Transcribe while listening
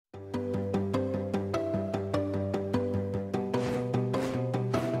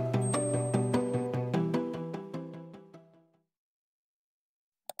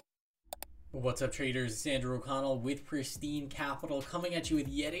What's up, traders? It's Andrew O'Connell with Pristine Capital coming at you with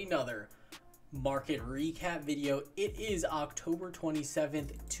yet another market recap video. It is October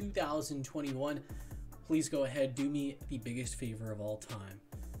 27th, 2021. Please go ahead, do me the biggest favor of all time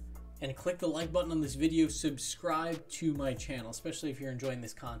and click the like button on this video. Subscribe to my channel, especially if you're enjoying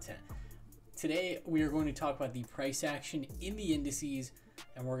this content. Today, we are going to talk about the price action in the indices,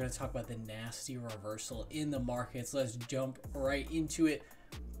 and we're going to talk about the nasty reversal in the markets. Let's jump right into it.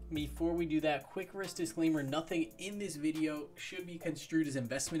 Before we do that, quick risk disclaimer: nothing in this video should be construed as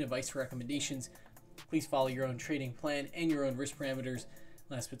investment advice or recommendations. Please follow your own trading plan and your own risk parameters.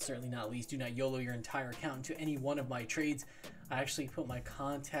 Last but certainly not least, do not YOLO your entire account into any one of my trades. I actually put my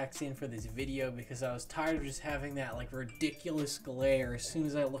contacts in for this video because I was tired of just having that like ridiculous glare as soon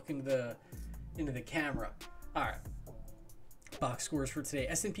as I look into the camera. All right, box scores for today: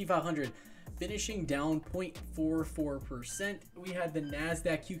 S&P 500 finishing down 0.44%. We had the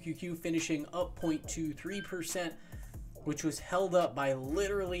NASDAQ QQQ finishing up 0.23%, which was held up by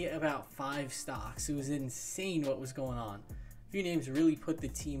literally about 5 stocks. It was insane what was going on. A few names really put the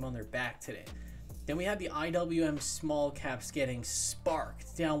team on their back today. Then we had the IWM small caps getting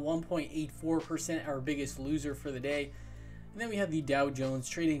sparked, down 1.84%, our biggest loser for the day. And then we had the Dow Jones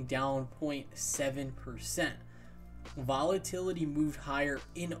trading down 0.7%. Volatility moved higher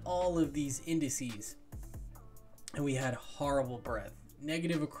in all of these indices, and we had horrible breadth,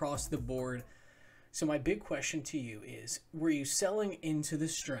 negative across the board. So my big question to you is, were you selling into the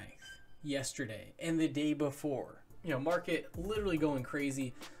strength yesterday and the day before? You know, market literally going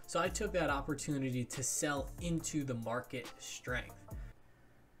crazy. So I took that opportunity to sell into the market strength.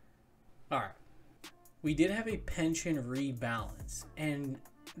 All right, we did have a pension rebalance, and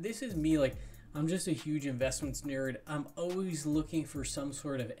this is me, like, I'm just a huge investments nerd. I'm always looking for some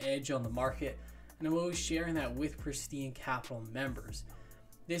sort of edge on the market, and I'm always sharing that with Pristine Capital members.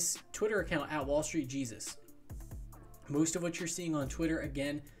 This Twitter account at Wall Street Jesus, most of what you're seeing on Twitter,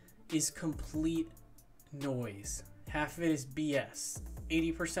 again, is complete noise. Half of it is BS.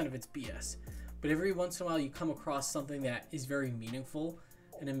 80% of it's BS. But every once in a while you come across something that is very meaningful,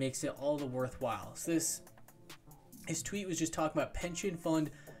 and it makes it all the worthwhile. So his tweet was just talking about pension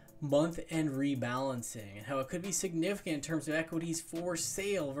fund month-end rebalancing and how it could be significant in terms of equities for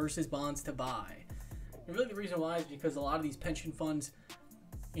sale versus bonds to buy. And really the reason why is because a lot of these pension funds,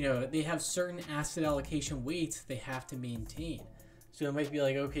 you know, they have certain asset allocation weights they have to maintain. So it might be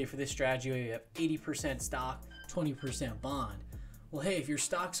like, okay, for this strategy, you have 80% stock, 20% bond. Well, hey, if your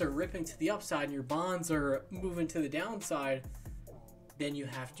stocks are ripping to the upside and your bonds are moving to the downside, then you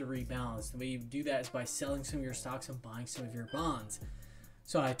have to rebalance. The way you do that is by selling some of your stocks and buying some of your bonds.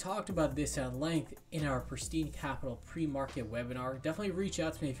 So I talked about this at length in our Pristine Capital pre-market webinar. Definitely reach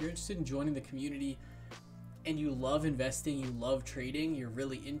out to me if you're interested in joining the community and you love investing, you love trading, you're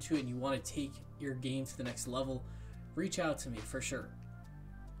really into it, and you want to take your game to the next level. Reach out to me for sure.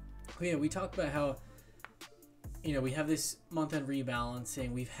 But yeah, we talked about how, you know, we have this month-end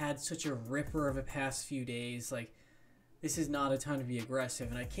rebalancing. We've had such a ripper of the past few days. Like, this is not a time to be aggressive.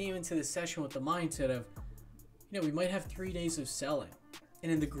 And I came into this session with the mindset of, you know, we might have 3 days of selling.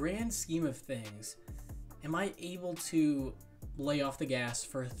 And in the grand scheme of things, am I able to lay off the gas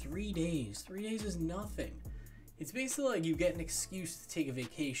for 3 days? 3 days is nothing. It's basically like you get an excuse to take a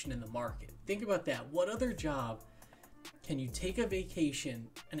vacation in the market. Think about that. What other job can you take a vacation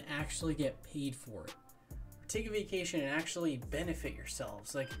and actually get paid for it? Or take a vacation and actually benefit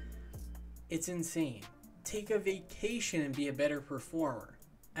yourselves? Like, it's insane. Take a vacation and be a better performer.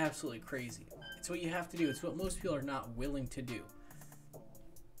 Absolutely crazy. It's what you have to do. It's what most people are not willing to do.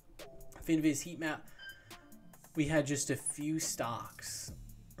 Finviz heat map, we had just a few stocks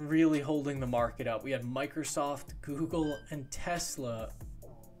really holding the market up. We had Microsoft, Google, and Tesla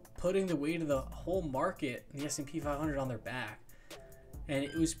putting the weight of the whole market in the S&P 500 on their back. And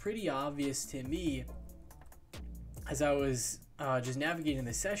it was pretty obvious to me as I was just navigating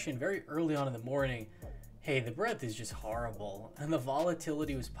the session very early on in the morning, hey, the breadth is just horrible. And the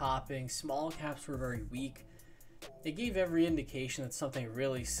volatility was popping. Small caps were very weak. It gave every indication that something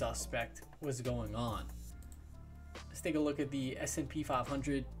really suspect was going on. Let's take a look at the S&P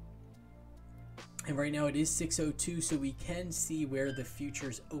 500. And right now it is 602, so we can see where the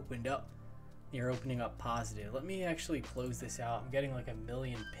futures opened up. They're opening up positive. Let me actually close this out. I'm getting like a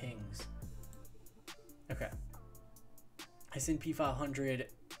million pings. Okay. S&P 500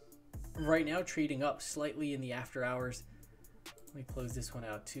 right now trading up slightly in the after hours. Let me close this one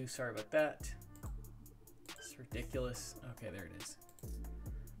out too. Sorry about that. Ridiculous. Okay, there it is.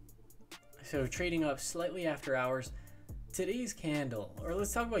 So trading up slightly after hours. Today's candle, or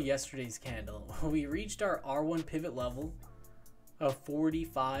let's talk about yesterday's candle. We reached our R1 pivot level of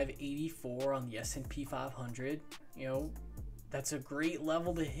 45.84 on the S&P 500. You know, that's a great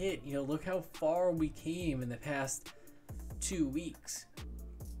level to hit. You know, look how far we came in the past 2 weeks.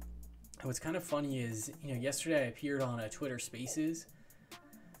 And what's kind of funny is, you know, yesterday I appeared on a Twitter Spaces.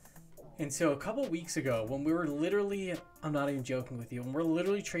 And so a couple weeks ago, when we were literally, I'm not even joking with you, when we're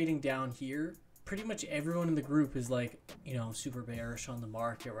literally trading down here, pretty much everyone in the group is like, you know, I'm super bearish on the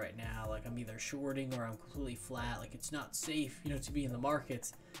market right now. Like, I'm either shorting or I'm completely flat. Like, it's not safe, you know, to be in the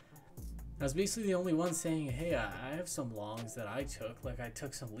markets. I was basically the only one saying, hey, I have some longs that I took. Like, I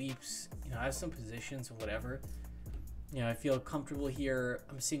took some leaps. You know, I have some positions or whatever. You know, I feel comfortable here.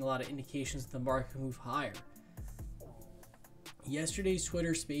 I'm seeing a lot of indications that the market can move higher. Yesterday's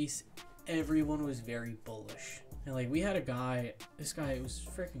Twitter space, everyone was very bullish. And, like, we had a guy, this guy, it was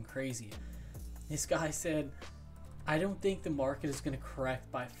freaking crazy. This guy said, I don't think the market is going to correct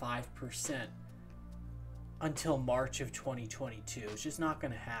by 5% until March of 2022. It's just not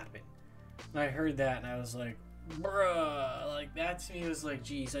going to happen. And I heard that and I was like, bruh, like, that to me was like,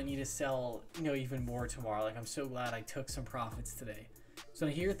 geez, I need to sell, you know, even more tomorrow. Like, I'm so glad I took some profits today. So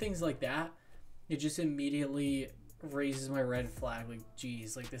when I hear things like that, it just immediately raises my red flag. Like,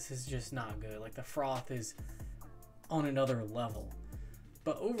 geez, like, this is just not good. Like, the froth is on another level.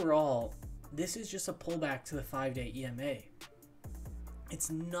 But overall, this is just a pullback to the 5-day EMA. It's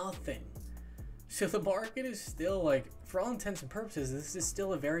nothing. So the market is still, like, for all intents and purposes, this is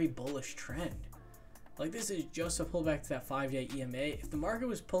still a very bullish trend. Like, this is just a pullback to that 5-day EMA. If the market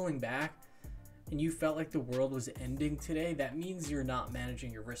was pulling back and you felt like the world was ending today, that means you're not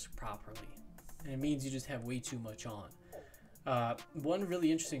managing your risk properly. And it means you just have way too much on. One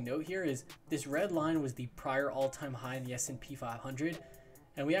really interesting note here is this red line was the prior all-time high in the S&P 500.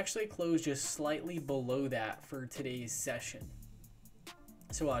 And we actually closed just slightly below that for today's session.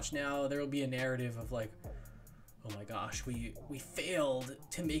 So watch, now there will be a narrative of like, oh my gosh, we failed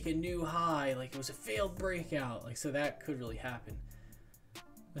to make a new high. Like, it was a failed breakout. Like, so that could really happen.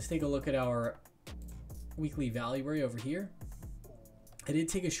 Let's take a look at our weekly value area over here. I did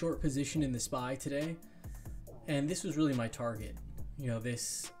take a short position in the SPY today. And this was really my target. You know,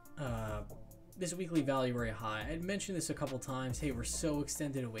 this weekly value area high. I had mentioned this a couple times. Hey, we're so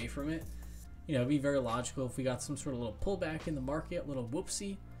extended away from it. You know, it'd be very logical if we got some sort of little pullback in the market, a little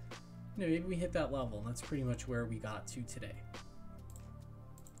whoopsie. You know, maybe we hit that level, and that's pretty much where we got to today.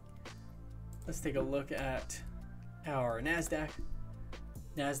 Let's take a look at our NASDAQ.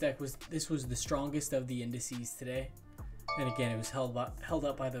 NASDAQ was the strongest of the indices today. And again, it was held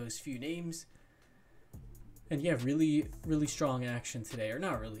up by those few names. And yeah, really, really strong action today, or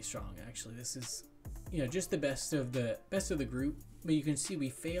not really strong actually. This is, you know, just the best of the group. But you can see we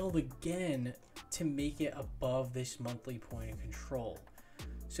failed again to make it above this monthly point of control.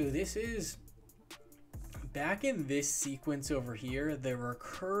 So this is back in this sequence over here, the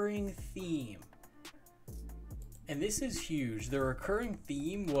recurring theme. And this is huge. The recurring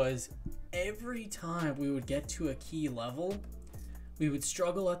theme was every time we would get to a key level, we would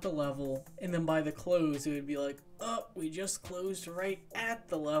struggle at the level, and then by the close, it would be like, oh, we just closed right at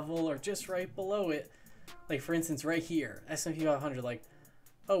the level or just right below it. Like, for instance, right here, S&P 500, like,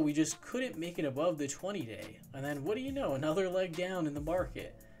 oh, we just couldn't make it above the 20-day. And then, what do you know, another leg down in the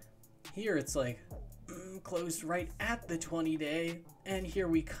market. Here, it's like, closed right at the 20-day, and here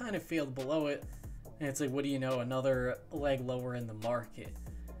we kind of failed below it. And it's like, what do you know, another leg lower in the market.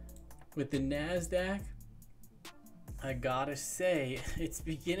 With the NASDAQ, I gotta say, it's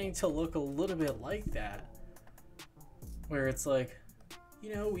beginning to look a little bit like that. Where it's like,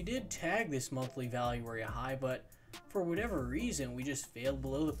 you know, we did tag this monthly value area high, but for whatever reason, we just failed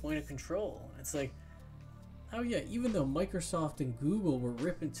below the point of control. It's like, oh yeah, even though Microsoft and Google were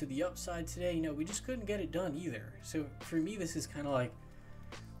ripping to the upside today, you know, we just couldn't get it done either. So for me, this is kind of like,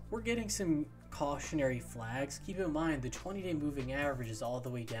 we're getting some cautionary flags. Keep in mind, the 20-day moving average is all the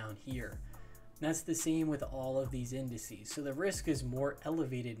way down here. And that's the same with all of these indices. So the risk is more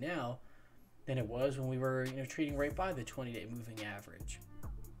elevated now than it was when we were, you know, trading right by the 20-day moving average.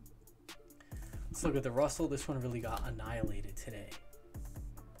 Let's look at the Russell. This one really got annihilated today.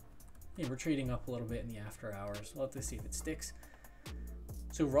 Yeah, we're trading up a little bit in the after hours. We'll have to see if it sticks.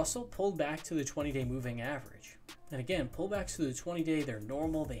 So Russell pulled back to the 20-day moving average. And again, pullbacks to the 20-day, they're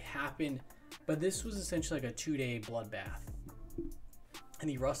normal, they happen. But this was essentially like a 2-day bloodbath. And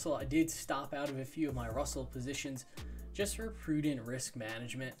the Russell, I did stop out of a few of my Russell positions just for prudent risk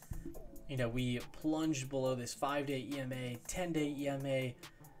management. You know, we plunged below this 5-day EMA, 10-day EMA,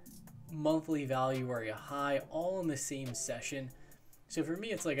 monthly value area high, all in the same session. So for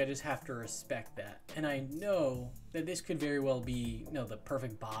me, it's like I just have to respect that. And I know that this could very well be, you know, the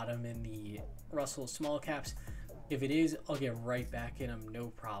perfect bottom in the Russell small caps. If it is, I'll get right back in them, no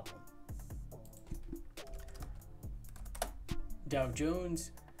problem. Dow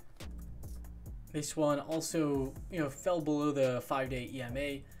Jones, this one also, fell below the 5-day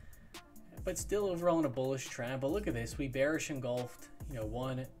EMA, but still overall in a bullish trend. But look at this, we bearish engulfed,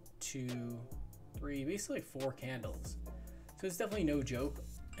 1, 2, 3, basically 4 candles. So it's definitely no joke.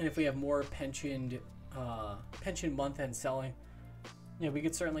 And if we have more pension month-end selling, we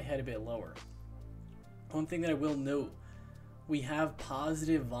could certainly head a bit lower. One thing that I will note, we have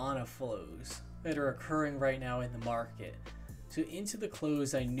positive VANA flows that are occurring right now in the market. So into the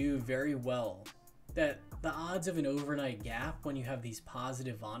close, I knew very well that the odds of an overnight gap when you have these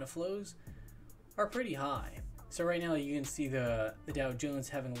positive VANA flows are pretty high. So right now you can see the Dow Jones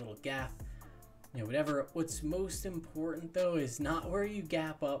having a little gap, whatever. What's most important though is not where you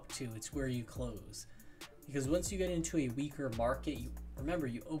gap up to, it's where you close. Because once you get into a weaker market, remember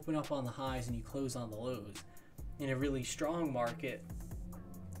you open up on the highs and you close on the lows. In a really strong market,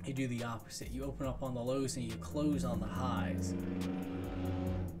 you do the opposite. You open up on the lows and you close on the highs.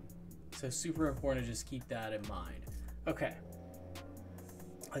 So super important to just keep that in mind. Okay,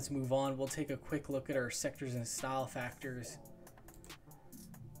 let's move on. We'll take a quick look at our sectors and style factors.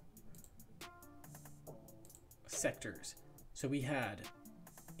 Sectors. So we had,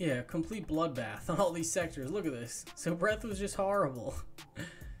 a complete bloodbath on all these sectors. Look at this. So breadth was just horrible.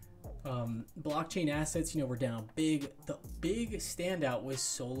 Blockchain assets, were down big. The big standout was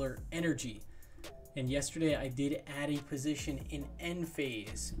solar energy. And yesterday I did add a position in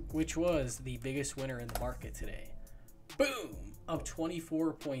Enphase, which was the biggest winner in the market today. Boom! Up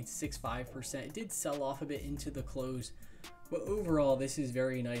 24.65%. It did sell off a bit into the close, but overall this is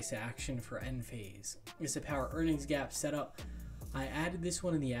very nice action for Enphase. It's a power earnings gap setup. I added this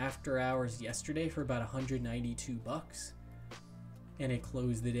one in the after hours yesterday for about 192 bucks. And it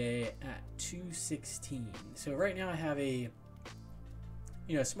closed the day at 216. So right now I have a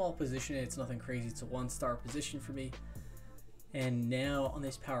small position. It's nothing crazy. It's a 1-star position for me. And now on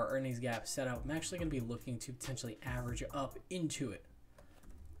this power earnings gap setup, I'm actually going to be looking to potentially average up into it.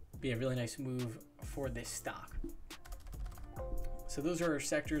 Be a really nice move for this stock. So those are our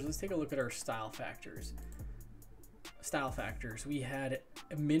sectors. Let's take a look at our style factors. We had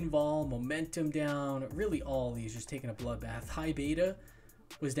Minvol, momentum down, really all these just taking a bloodbath. High beta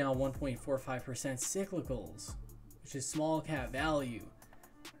was down 1.45%. Cyclicals, which is small cap value,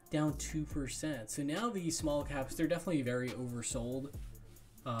 down 2%. So now these small caps, they're definitely very oversold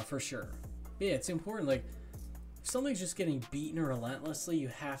for sure. But yeah, it's important. Like if something's just getting beaten relentlessly, you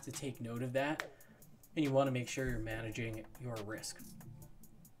have to take note of that. And you want to make sure you're managing your risk.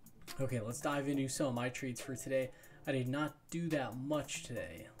 Okay, let's dive into some of my trades for today. I did not do that much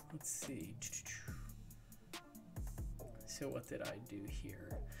today. Let's see. So what did I do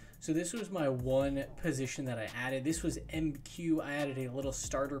here? So this was my one position that I added. This was MQ. I added a little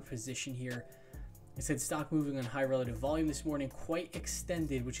starter position here. It said stock moving on high relative volume this morning, quite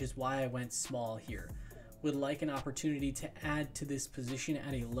extended, which is why I went small here. Would like an opportunity to add to this position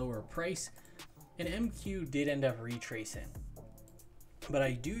at a lower price. And MQ did end up retracing. But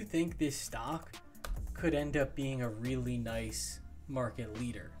I do think this stock could end up being a really nice market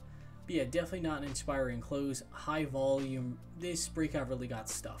leader. But yeah, definitely not an inspiring close. High volume. This breakout really got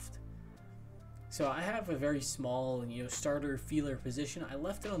stuffed. So I have a very small, starter feeler position. I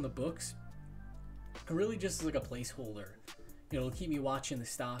left it on the books. Really just as like a placeholder. It'll keep me watching the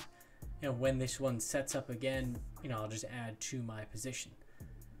stock. And when this one sets up again, I'll just add to my position.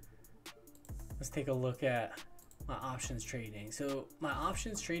 Let's take a look at my options trading. So my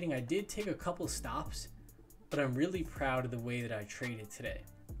options trading, I did take a couple stops, but I'm really proud of the way that I traded today.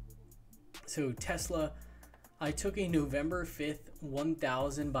 So Tesla, I took a November 5th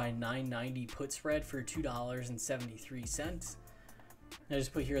 1000 by 990 put spread for $2.73. I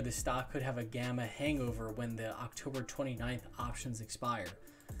just put here the stock could have a gamma hangover when the October 29th options expire.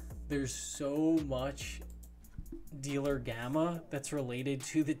 There's so much dealer gamma that's related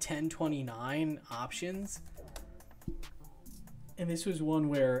to the 1029 options. And this was one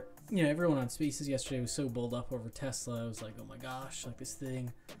where, everyone on Spaces yesterday was so bowled up over Tesla. I was like, oh my gosh, like this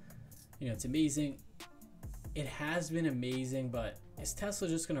thing, it's amazing. It has been amazing, but is Tesla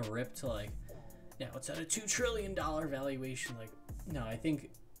just going to rip to now it's at a $2 trillion valuation? No, I think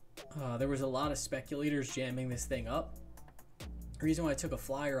there was a lot of speculators jamming this thing up. The reason why I took a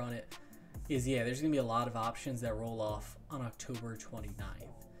flyer on it is, there's going to be a lot of options that roll off on October 29th.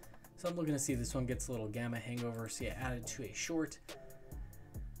 So I'm looking to see if this one gets a little gamma hangover. So yeah, added to a short.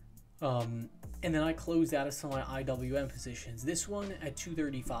 And then I closed out of some of my IWM positions. This one at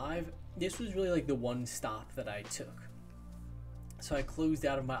 235, this was really like the one stop that I took. So I closed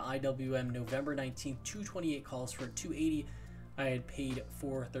out of my IWM November 19th, 228 calls for 280. I had paid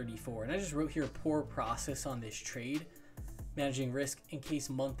 434. And I just wrote here poor process on this trade, managing risk in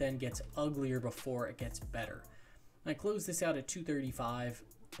case month end gets uglier before it gets better. And I closed this out at 235.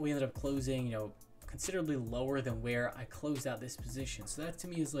 We ended up closing, considerably lower than where I closed out this position. So that to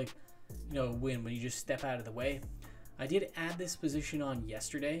me is like, a win when you just step out of the way. I did add this position on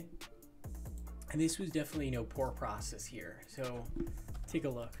yesterday, and this was definitely, poor process here. So take a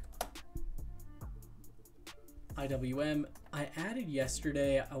look. IWM, I added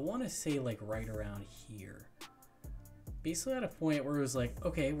yesterday, I want to say like right around here. Basically at a point where it was like,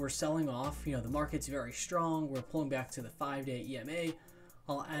 okay, we're selling off, the market's very strong. We're pulling back to the 5-day EMA.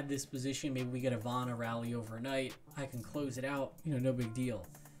 I'll add this position. Maybe we get a Vana rally overnight. I can close it out, no big deal.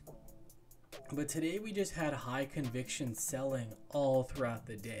 But today we just had high conviction selling all throughout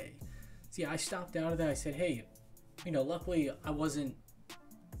the day. See, I stopped out of that. I said, hey, luckily I wasn't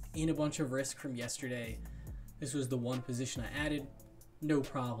in a bunch of risk from yesterday. This was the one position I added. No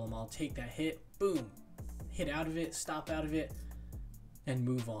problem. I'll take that hit. Boom. Hit out of it, stop out of it, and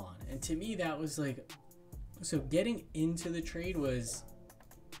move on. And to me, that was like, so getting into the trade was,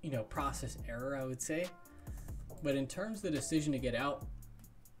 process error, I would say. But in terms of the decision to get out,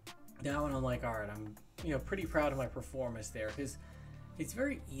 that one I'm like, all right, I'm, pretty proud of my performance there, because it's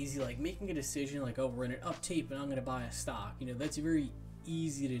very easy, like making a decision like, oh, we're in an up tape and I'm going to buy a stock. That's very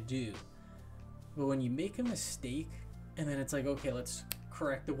easy to do. But when you make a mistake and then it's like, okay, let's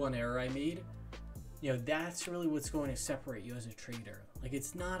correct the one error I made, that's really what's going to separate you as a trader. Like,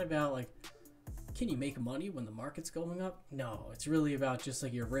 it's not about like, can you make money when the market's going up? No, it's really about just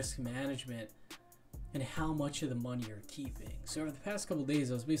like your risk management and how much of the money you're keeping. So over the past couple of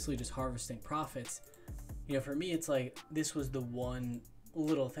days, I was basically just harvesting profits. For me, it's like, this was the one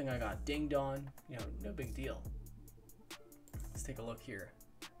little thing I got dinged on, no big deal. Let's take a look here.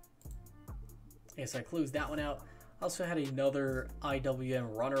 Okay, so I closed that one out. I also had another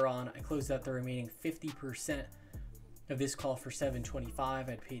IWM runner on. I closed out the remaining 50% of this call for 725.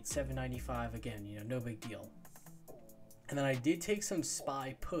 I'd paid 795. Again, no big deal. And then I did take some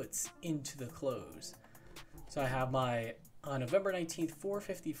SPY puts into the close. So I have my November 19th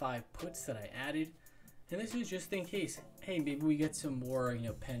 455 puts that I added. And this was just in case, hey, maybe we get some more,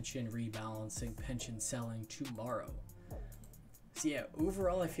 pension rebalancing, pension selling tomorrow. So yeah,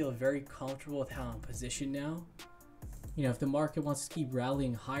 overall, I feel very comfortable with how I'm positioned now. If the market wants to keep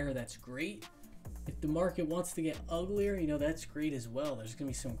rallying higher, that's great. If the market wants to get uglier, that's great as well. There's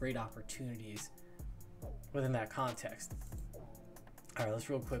going to be some great opportunities within that context. All right, let's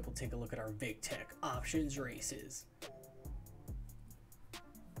real quick. We'll take a look at our big tech options races.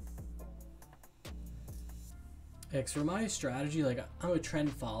 For my strategy, like, I'm a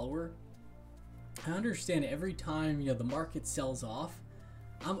trend follower. I understand every time, the market sells off,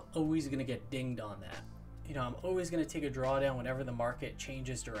 I'm always going to get dinged on that. I'm always going to take a drawdown whenever the market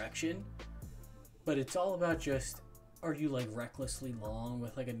changes direction. But it's all about just, are you like recklessly long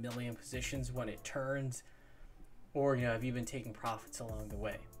with like a million positions when it turns? Or, have you been taking profits along the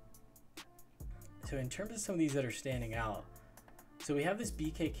way? So in terms of some of these that are standing out, so we have this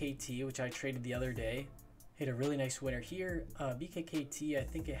BKKT, which I traded the other day. Hit a really nice winner here. BKKT, I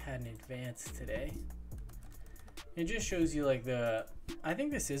think it had an advance today. It just shows you like I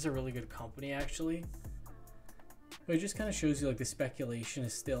think this is a really good company actually. But it just kind of shows you like the speculation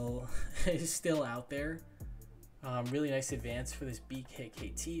is still out there. Really nice advance for this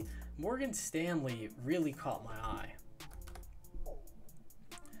BKKT. Morgan Stanley really caught my eye.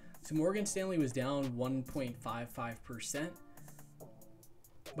 So Morgan Stanley was down 1.55%.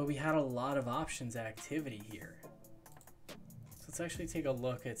 But we had a lot of options activity here. So let's actually take a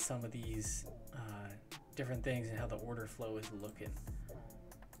look at some of these different things and how the order flow is looking.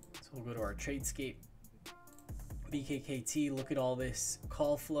 So we'll go to our Tradescape. BKKT, look at all this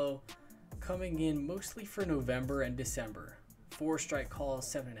call flow coming in mostly for November and December. 4 strike calls,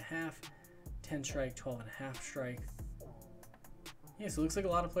 7.5, 10 strike, 12.5 strike. Yeah, so it looks like a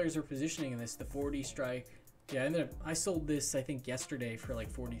lot of players are positioning in this. The 40 strike. Yeah, I sold this, I think, yesterday for like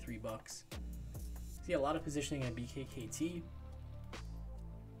 43 bucks. So yeah, a lot of positioning in BKKT.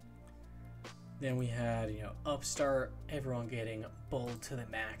 Then we had, Upstart, everyone getting bulled to the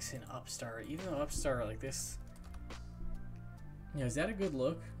max in Upstart. Even though Upstart, like this, is that a good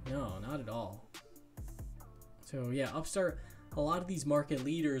look? No, not at all. So yeah, Upstart, a lot of these market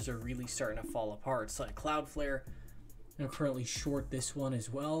leaders are really starting to fall apart. It's like Cloudflare, I'm currently short this one as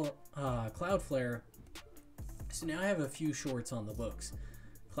well. Cloudflare, so now I have a few shorts on the books.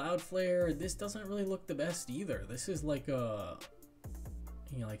 Cloudflare, this doesn't really look the best either. This is like a,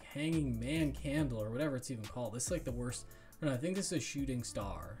 like hanging man candle or whatever it's even called. This is like the worst No, I think this is a shooting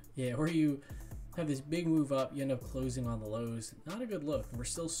star. Yeah, where you have this big move up, you end up closing on the lows. Not a good look. We're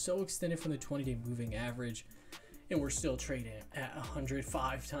still so extended from the 20-day moving average, and we're still trading at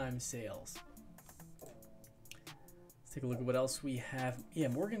 105 times sales. Let's take a look at what else we have. Yeah,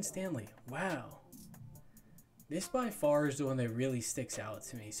 Morgan Stanley. Wow. This by far is the one that really sticks out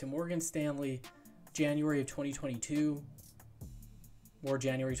to me. So Morgan Stanley, January of 2022, more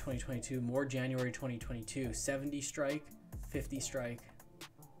January 2022, more January 2022, 70 strike, 50 strike.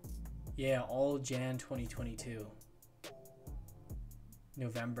 Yeah, all Jan 2022.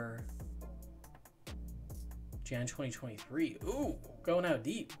 November, Jan 2023. Ooh, going out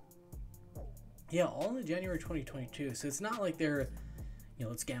deep. Yeah, all in January 2022. So it's not like they're, you know,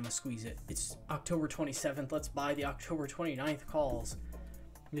 let's gamma squeeze it. It's October 27th. Let's buy the October 29th calls.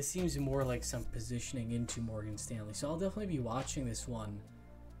 This seems more like some positioning into Morgan Stanley. So I'll definitely be watching this one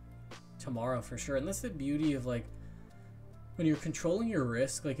tomorrow for sure. And that's the beauty of, like, when you're controlling your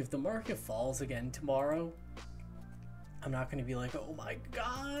risk. Like, if the market falls again tomorrow, I'm not going to be like, oh my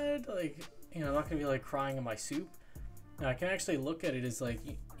God. Like, you know, I'm not going to be like crying in my soup. Now, I can actually look at it as like,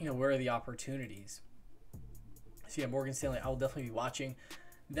 you know, where are the opportunities? So yeah, Morgan Stanley, I will definitely be watching.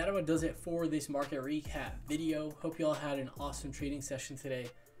 That about does it for this market recap video. Hope you all had an awesome trading session today.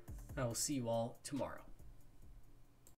 I will see you all tomorrow.